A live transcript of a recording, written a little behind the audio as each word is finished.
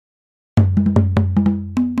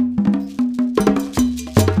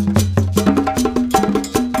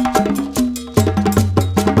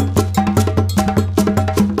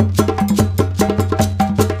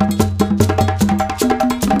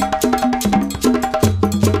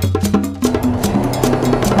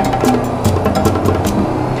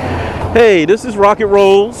Hey, this is Rocket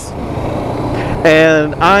Rolls,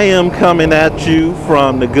 and I am coming at you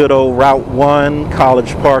from the good old Route 1,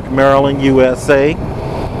 College Park, Maryland, USA.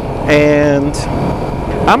 And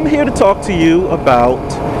I'm here to talk to you about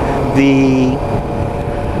the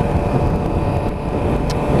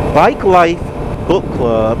Bike Life Book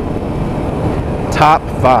Club Top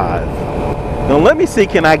 5. Now let me see,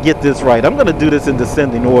 can I get this right? I'm going to do this in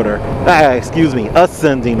descending order.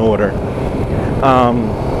 Ascending order.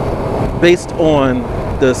 Based on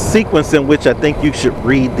the sequence in which I think you should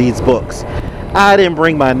read these books. I didn't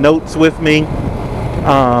bring my notes with me.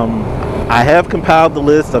 I have compiled the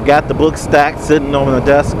list. I've got the books stacked sitting on the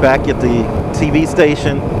desk back at the TV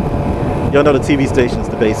station. Y'all know the TV station's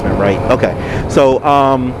the basement, right? Okay, so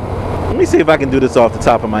let me see if I can do this off the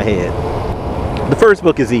top of my head. The first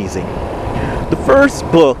book is easy. The first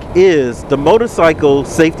book is the Motorcycle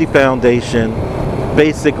Safety Foundation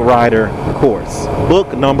Basic Rider Course.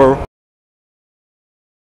 Book number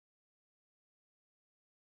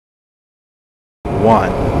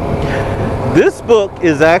 1. This book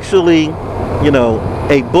is actually, an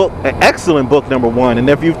excellent book, number 1. And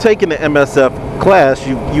if you've taken the MSF class,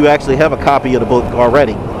 you actually have a copy of the book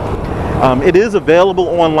already. It is available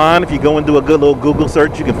online. If you go and do a good little Google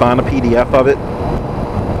search, you can find a PDF of it.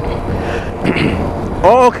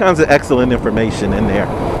 All kinds of excellent information in there.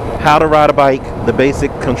 How to ride a bike, the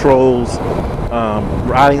basic controls,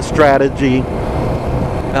 riding strategy,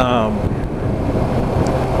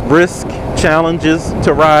 risk challenges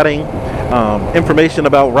to riding, information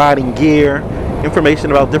about riding gear, information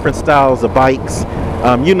about different styles of bikes,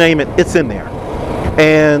 you name it, it's in there.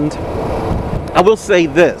 And I will say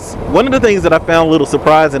this, one of the things that I found a little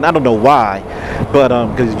surprising, I don't know why, but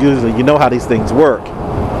because usually you know how these things work.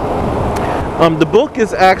 The book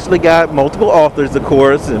has actually got multiple authors, of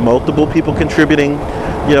course, and multiple people contributing,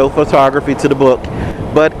 photography to the book,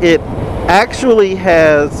 but it actually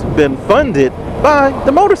has been funded by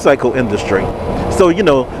the motorcycle industry. So,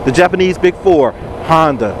 the Japanese Big Four,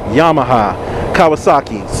 Honda, Yamaha,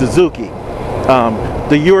 Kawasaki, Suzuki,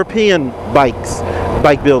 the European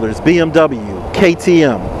bike builders, BMW,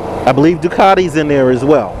 KTM, I believe Ducati's in there as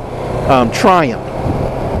well, Triumph,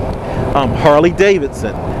 Harley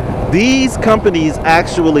Davidson. These companies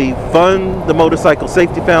actually fund the Motorcycle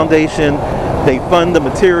Safety Foundation. They fund the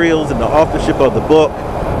materials and the authorship of the book.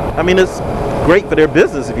 I mean, it's great for their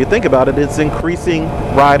business if you think about it. It's increasing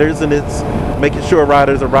riders, and it's making sure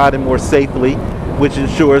riders are riding more safely, which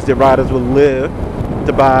ensures that riders will live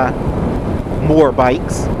to buy more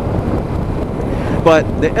bikes. But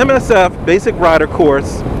the MSF Basic Rider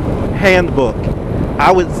Course Handbook,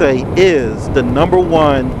 I would say, is the number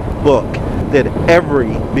 1 book that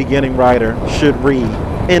every beginning rider should read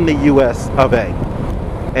in the US of A.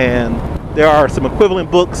 And there are some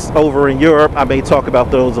equivalent books over in Europe. I may talk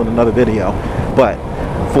about those on another video. But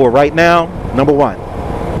for right now, number 1,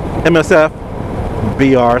 MSF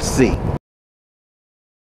BRC.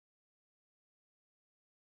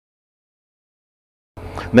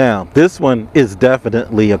 Now, this one is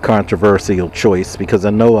definitely a controversial choice because I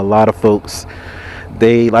know a lot of folks,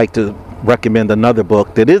 they like to recommend another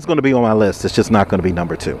book that is going to be on my list. It's just not going to be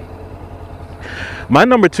number 2. My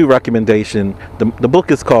number 2 recommendation, the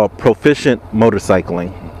book is called Proficient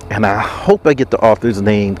Motorcycling, and I hope I get the author's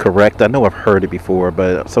name correct. I know I've heard it before,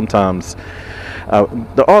 but sometimes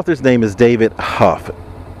the author's name is David Hough,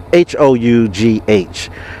 Hough.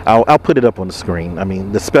 I'll put it up on the screen. I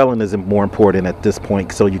mean, the spelling isn't more important at this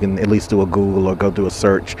point, so you can at least do a Google or go do a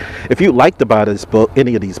search. If you'd like to buy this book,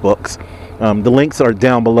 any of these books, the links are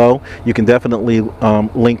down below. You can definitely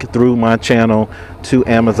link through my channel to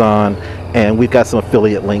Amazon, and we've got some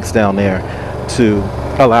affiliate links down there to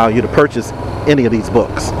allow you to purchase any of these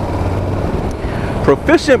books.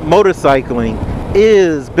 Proficient Motorcycling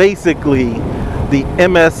is basically the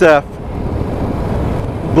MSF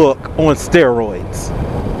book on steroids.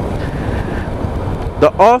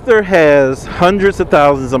 The author has hundreds of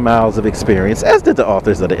thousands of miles of experience, as did the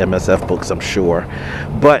authors of the MSF books, I'm sure.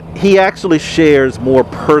 But he actually shares more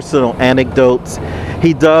personal anecdotes.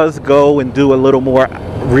 He does go and do a little more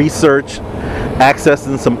research,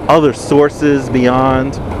 accessing some other sources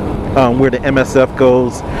beyond where the MSF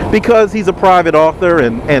goes, because he's a private author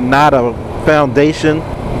and not a foundation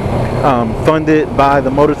funded by the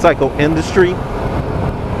motorcycle industry.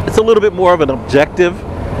 It's a little bit more of an objective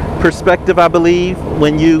perspective, I believe,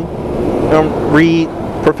 when you read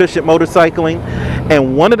Proficient Motorcycling.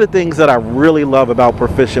 And one of the things that I really love about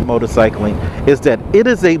Proficient Motorcycling is that it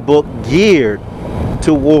is a book geared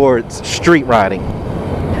towards street riding.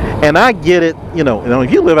 And I get it,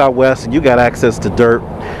 if you live out west and you got access to dirt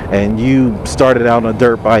and you started out on a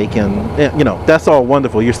dirt bike, and that's all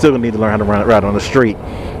wonderful. You're still gonna need to learn how to ride on the street.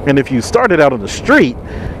 And if you started out on the street,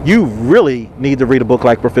 you really need to read a book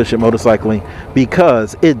like Proficient Motorcycling,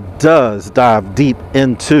 because it does dive deep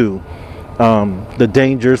into the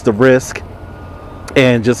dangers, the risk,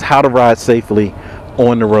 and just how to ride safely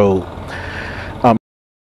on the road.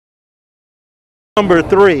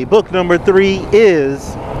 Book number three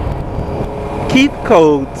is Keith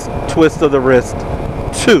Code's Twist of the Wrist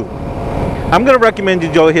 2. I'm going to recommend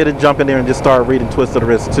you go ahead and jump in there and just start reading Twist of the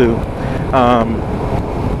Wrist 2.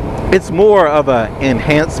 It's more of an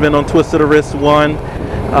enhancement on Twist of the Wrist 1.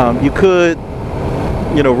 You could,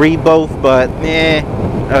 read both, but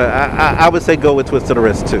I would say go with Twist of the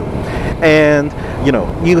Wrist 2. And,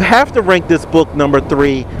 you have to rank this book number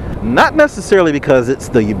 3, not necessarily because it's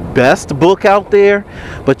the best book out there,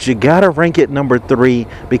 but you gotta rank it number 3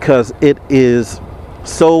 because it is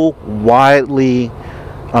so widely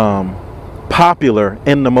popular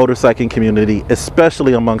in the motorcycling community,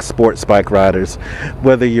 especially among sports bike riders.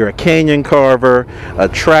 Whether you're a canyon carver, a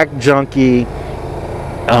track junkie,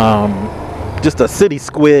 just a city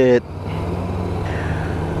squid,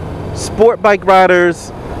 sport bike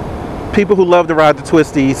riders, people who love to ride the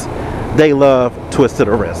twisties, they love Twist of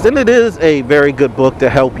the Wrist. And it is a very good book to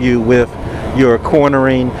help you with your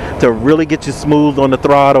cornering, to really get you smooth on the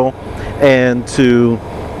throttle, and to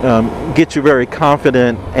get you very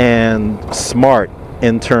confident and smart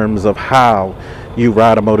in terms of how you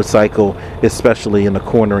ride a motorcycle, especially in the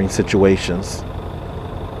cornering situations.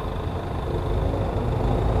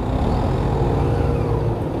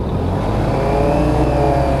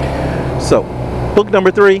 So, book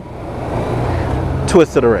number 3,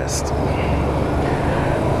 Twist of the Wrist.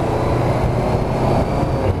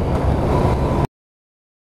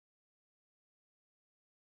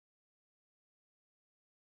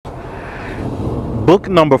 Book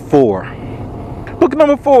number 4. Book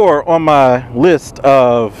number 4 on my list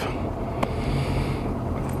of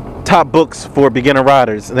top books for beginner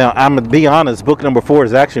riders. Now, I'm going to be honest, book number 4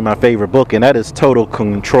 is actually my favorite book, and that is Total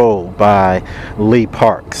Control by Lee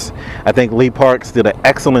Parks. I think Lee Parks did an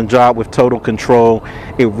excellent job with Total Control.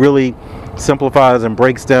 It really simplifies and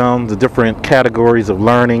breaks down the different categories of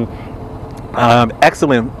learning.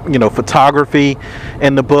 Excellent, photography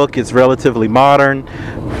in the book. It's relatively modern.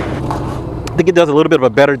 I think it does a little bit of a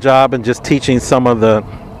better job in just teaching some of the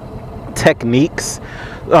techniques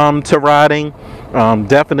to riding.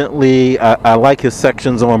 Definitely, I like his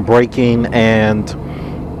sections on braking, and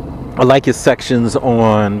I like his sections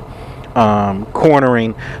on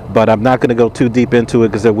cornering, but I'm not going to go too deep into it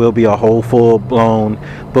because there will be a whole full-blown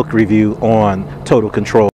book review on Total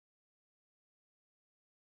Control.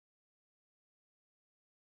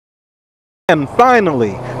 And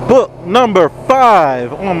finally, book number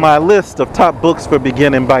 5 on my list of top books for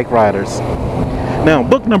beginning bike riders. Now,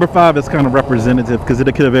 book number 5 is kind of representative because it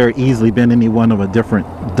could have very easily been any one of a different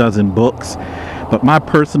dozen books. But my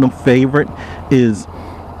personal favorite is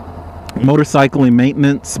Motorcycling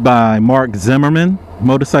Maintenance by Mark Zimmerman.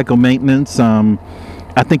 Motorcycle Maintenance,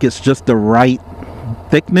 I think it's just the right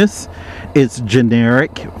thickness. It's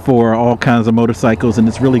generic for all kinds of motorcycles, and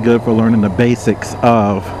it's really good for learning the basics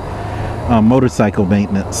of motorcycle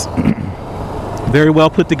maintenance. Very well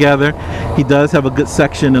put together. He does have a good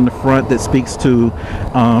section in the front that speaks to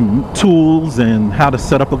tools and how to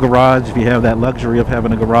set up a garage if you have that luxury of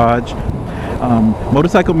having a garage.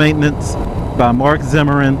 Motorcycle Maintenance by Mark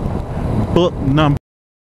Zimmerman, book number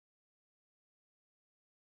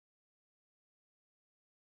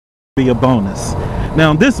be a bonus.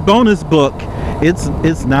 Now, this bonus book,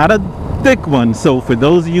 it's not a thick one, so for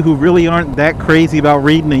those of you who really aren't that crazy about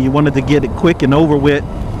reading and you wanted to get it quick and over with,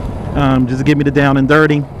 just give me the down and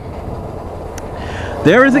dirty.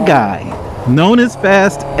 There is a guy known as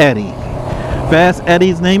Fast Eddie. Fast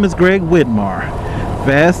Eddie's name is Greg Widmar.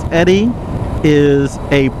 Fast Eddie is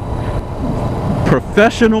a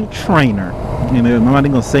professional trainer. I'm not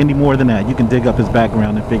even going to say any more than that. You can dig up his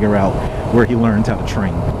background and figure out where he learns how to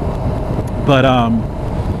train. But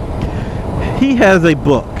he has a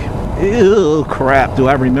book. Ew, crap, do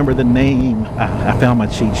I remember the name? I found my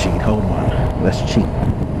cheat sheet. Hold on. Let's cheat.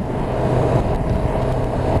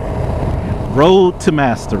 Road to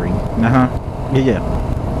Mastery. Yeah.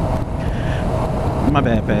 My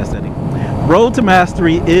bad, Fast Eddie. Road to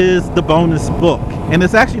Mastery is the bonus book. And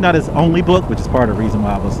it's actually not his only book, which is part of the reason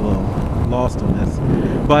why I was a little lost on this.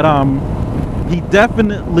 But he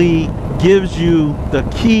definitely gives you the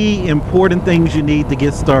key important things you need to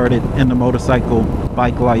get started in the motorcycle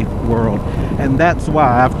bike life world. And that's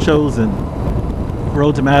why I've chosen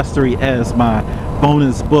Road to Mastery as my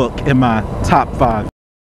bonus book in my top 5.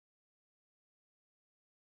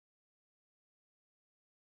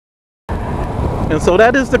 And so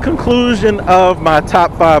that is the conclusion of my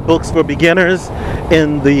top 5 books for beginners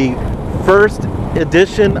in the first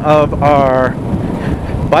edition of our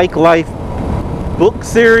Bike Life book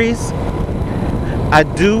series. I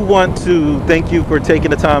do want to thank you for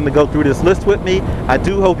taking the time to go through this list with me. I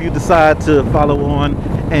do hope you decide to follow on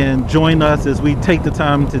and join us as we take the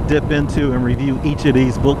time to dip into and review each of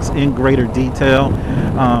these books in greater detail.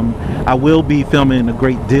 I will be filming a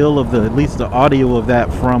great deal of at least the audio of that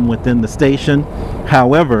from within the station.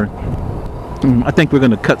 However, I think we're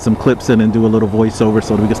going to cut some clips in and do a little voiceover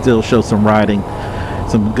so that we can still show some riding,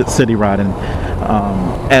 some good city riding,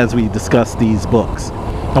 as we discuss these books.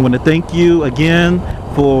 I want to thank you again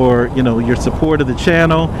for your support of the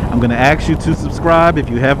channel. I'm going to ask you to subscribe. If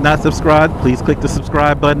you have not subscribed, please click the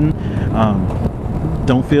subscribe button.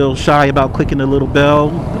 Don't feel shy about clicking the little bell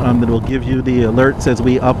that will give you the alerts as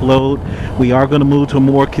we upload. We are going to move to a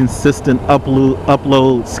more consistent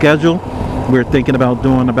upload schedule. We're thinking about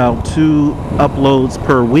doing about 2 uploads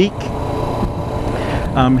per week.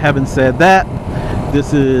 Having said that,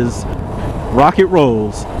 this is Rocket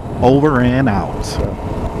Rolls, over and out.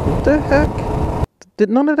 What the heck? Did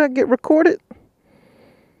none of that get recorded?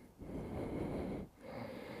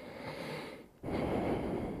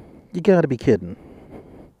 You gotta be kidding.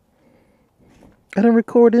 I didn't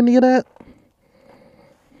record any of that?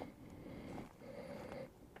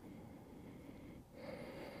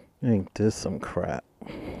 Ain't this some crap?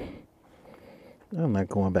 I'm not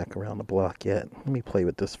going back around the block yet. Let me play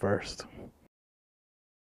with this first.